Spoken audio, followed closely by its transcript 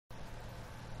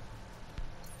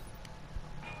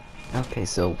Okay,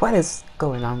 so what is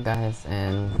going on, guys?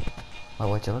 And well,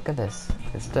 would you look at this?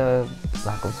 It's the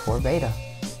Black Ops 4 beta.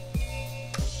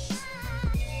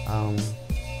 Um,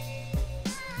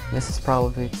 this is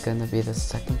probably gonna be the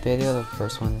second video. The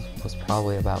first one was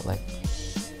probably about like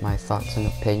my thoughts and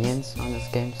opinions on this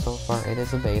game so far. It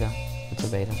is a beta. It's a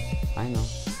beta. I know.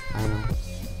 I know.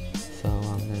 So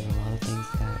there's a lot of things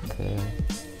that could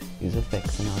use a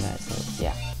fix and all that. So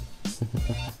yeah.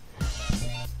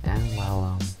 And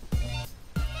well,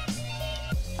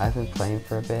 I've been playing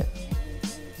for a bit,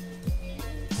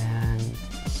 and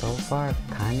so far I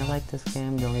kind of like this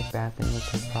game. The only bad thing,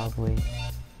 which I probably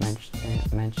mentioned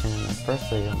in the first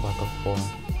video on Black Ops 4,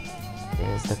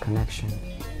 is the connection.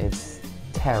 It's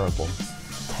terrible.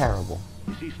 Terrible.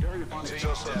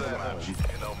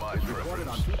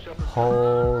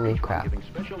 Holy crap.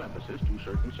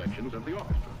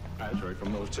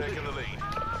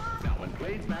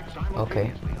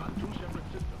 Okay.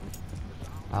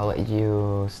 I'll let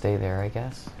you stay there, I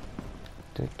guess.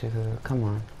 Come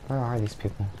on. Where are these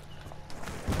people?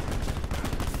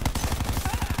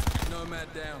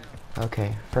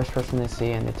 Okay, first person to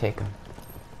see and to take him.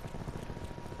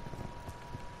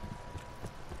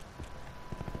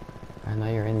 I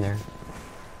know you're in there.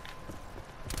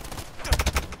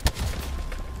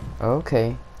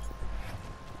 Okay.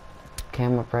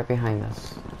 Came up right behind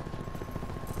us.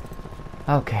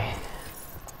 Okay.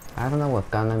 I don't know what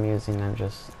gun I'm using, I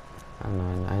don't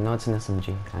know. I know it's an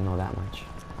SMG. I know that much.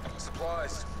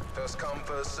 Supplies. First come,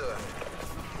 first serve.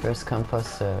 First come,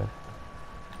 first serve.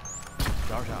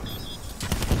 Start out.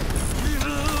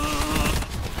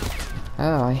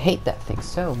 Oh, I hate that thing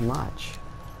so much.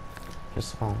 Just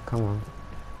spawn, come on.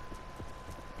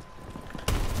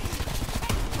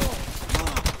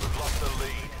 We've lost the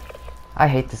lead. I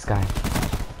hate this guy.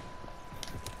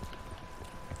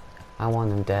 I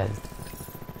want him dead.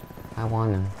 I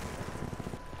want him.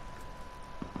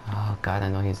 Oh god, I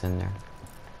know he's in there.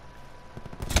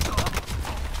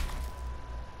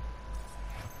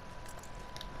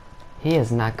 He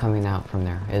is not coming out from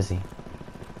there, is he?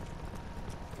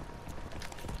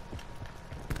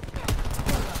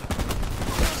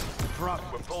 We're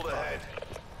pulled ahead.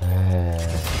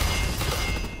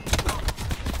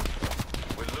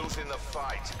 We're losing the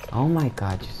fight. Oh my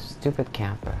god, you stupid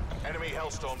camper. Enemy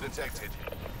Hellstorm detected.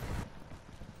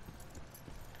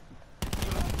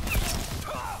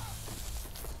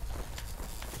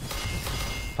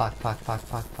 Fuck, fuck, fuck,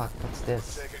 fuck, fuck, what's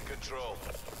this? Taking control.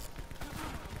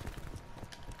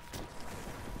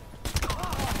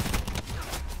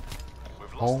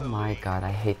 We've lost Oh the my lead. god,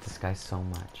 I hate this guy so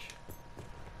much.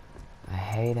 I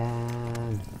hate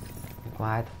him.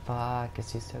 Why the fuck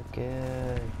is he so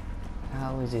good?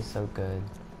 How is he so good?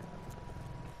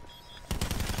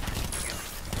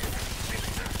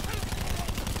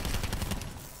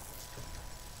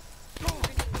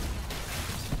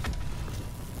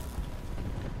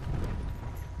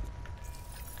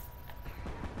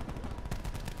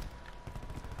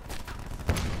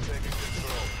 Taking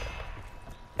control.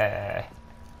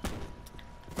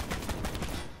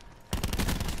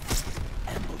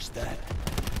 Ambush that.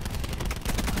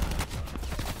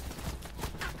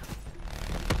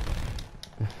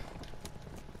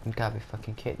 You gotta be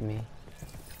fucking kidding me.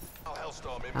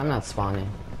 Hellstorm I'm not spawning.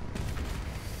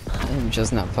 I'm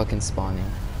just not fucking spawning.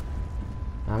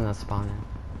 I'm not spawning.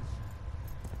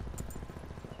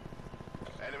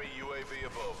 Enemy UAV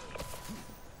above.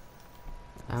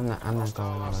 I'm not going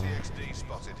Hostile anywhere. RCXD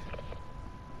spotted.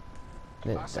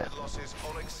 Asset losses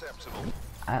unacceptable.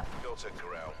 Go to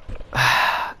ground.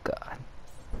 God.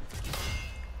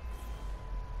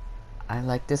 I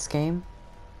like this game,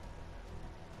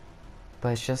 but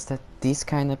it's just that these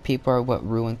kind of people are what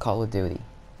ruin Call of Duty.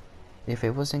 If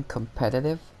it wasn't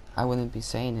competitive, I wouldn't be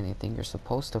saying anything. You're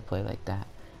supposed to play like that,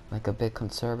 like a bit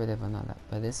conservative and all that.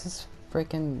 But this is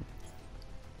freaking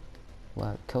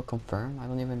what? Kill confirm? I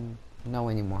don't even know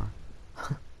anymore.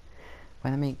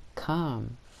 But I mean,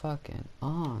 come fucking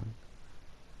on.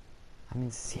 I mean,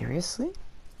 seriously?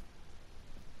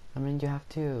 I mean, you have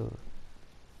to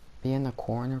be in a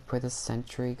corner, put a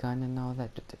sentry gun and all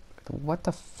that. What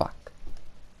the fuck?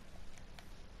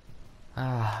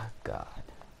 Ah, God.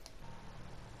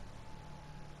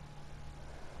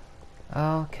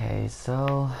 Okay,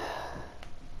 so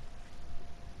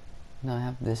now I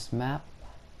have this map,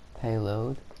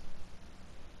 payload,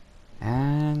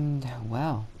 and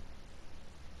well,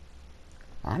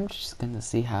 I'm just gonna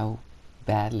see how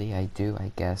badly I do,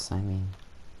 I guess. I mean,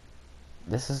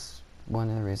 this is one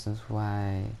of the reasons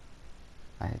why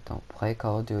I don't play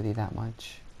Call of Duty that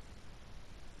much.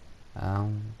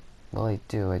 Well, I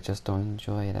do, I just don't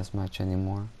enjoy it as much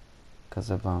anymore. because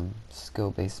of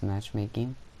skill-based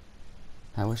matchmaking.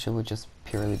 I wish it would just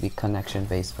purely be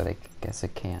connection-based, but I guess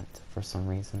it can't for some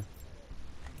reason.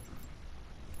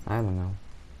 I don't know.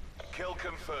 Kill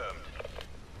confirmed.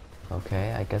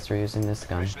 Okay, I guess we're using this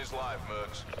gun. Mission is live,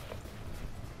 Mercs.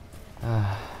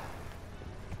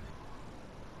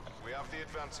 We have the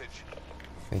advantage.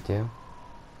 We do?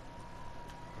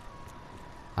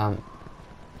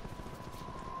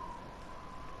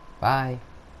 Bye.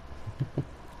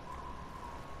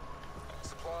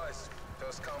 Supplies.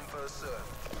 First come, first serve.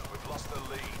 We've lost the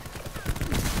lead.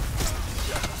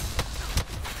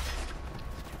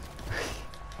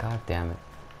 God damn it.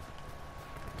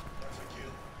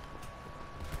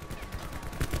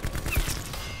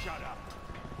 Shut up.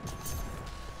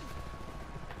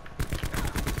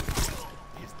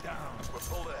 He's down. We're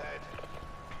pulled ahead.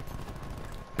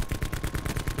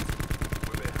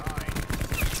 We're behind.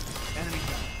 Enemy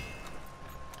down.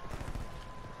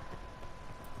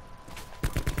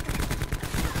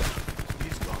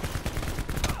 He's gone.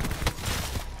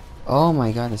 Oh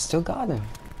my god, I still got him.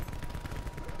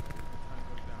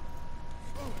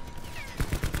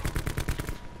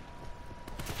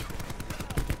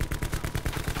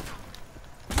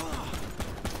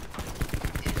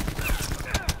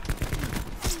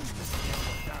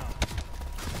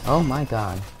 Oh my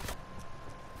god.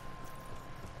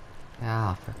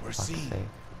 Ah, for fuck's sake.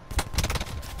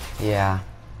 Yeah,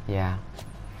 yeah.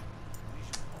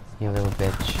 You little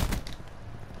bitch.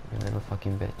 You little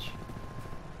fucking bitch.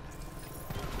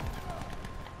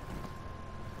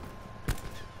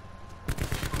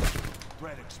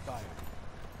 Red expired.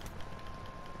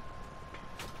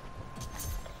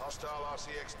 Hostile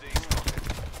RCXD spotted.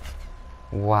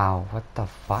 Wow, what the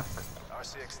fuck?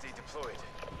 RCXD deployed.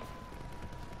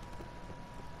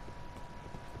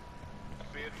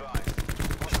 Be advised.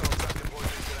 Hostile track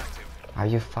deployment is inactive. Are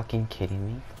you fucking kidding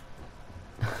me?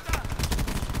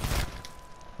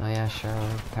 Oh yeah, sure.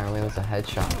 Apparently it was a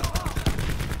headshot.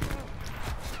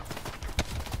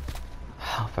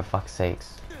 Oh, for fuck's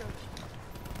sakes.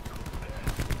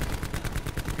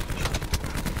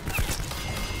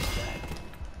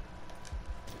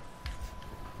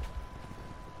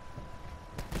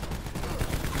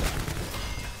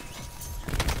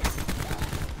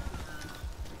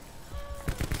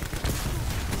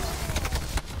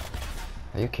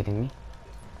 Are you kidding me?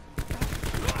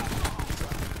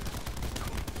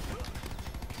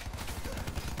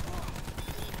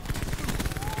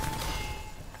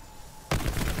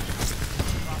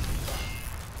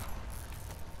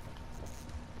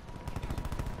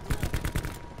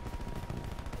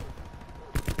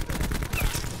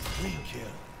 Green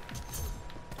kill.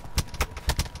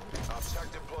 Our tag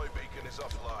deploy beacon is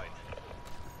offline.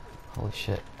 Holy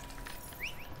shit.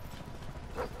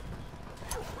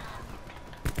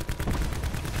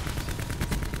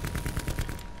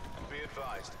 Be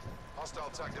advised. Hostile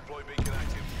tag deploy beacon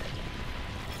active.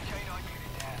 K9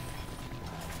 unit down.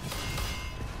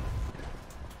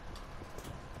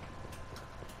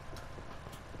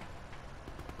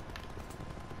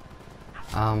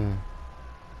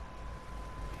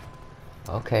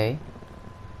 Okay.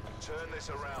 Turn this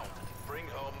around. Bring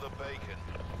home the bacon.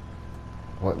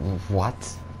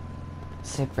 What?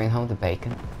 Say bring home the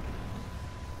bacon?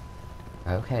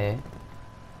 Okay.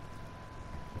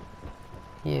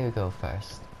 You go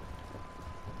first.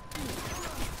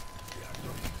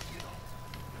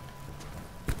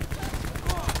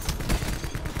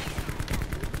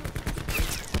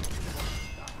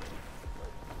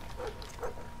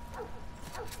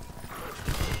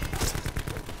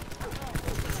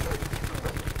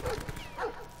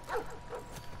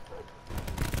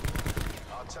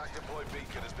 Our tag deploy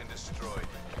beacon has been destroyed.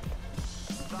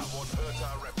 That one hurt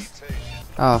our reputation.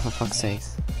 Oh, for fuck's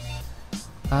sakes.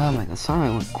 Oh my god, sorry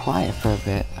I went quiet for a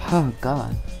bit. Oh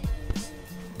god.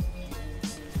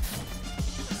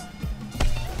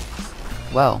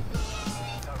 Well.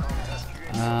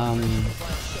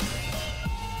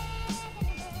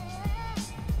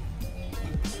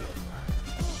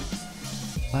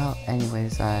 Well,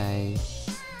 anyways, I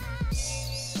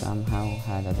somehow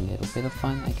had a little bit of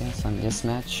fun, I guess, on this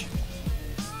match.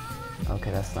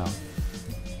 Okay, that's loud.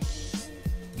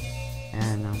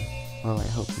 And, well, I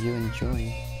hope you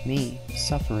enjoy me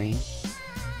suffering.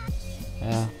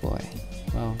 Boy.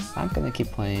 Well, I'm gonna keep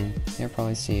playing. You'll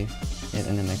probably see it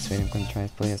in the next video. I'm gonna try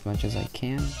to play as much as I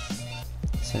can.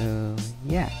 So,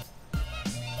 yeah.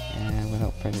 And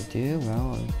without further ado,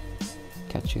 well, I'll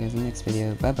catch you guys in the next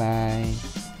video. Bye-bye.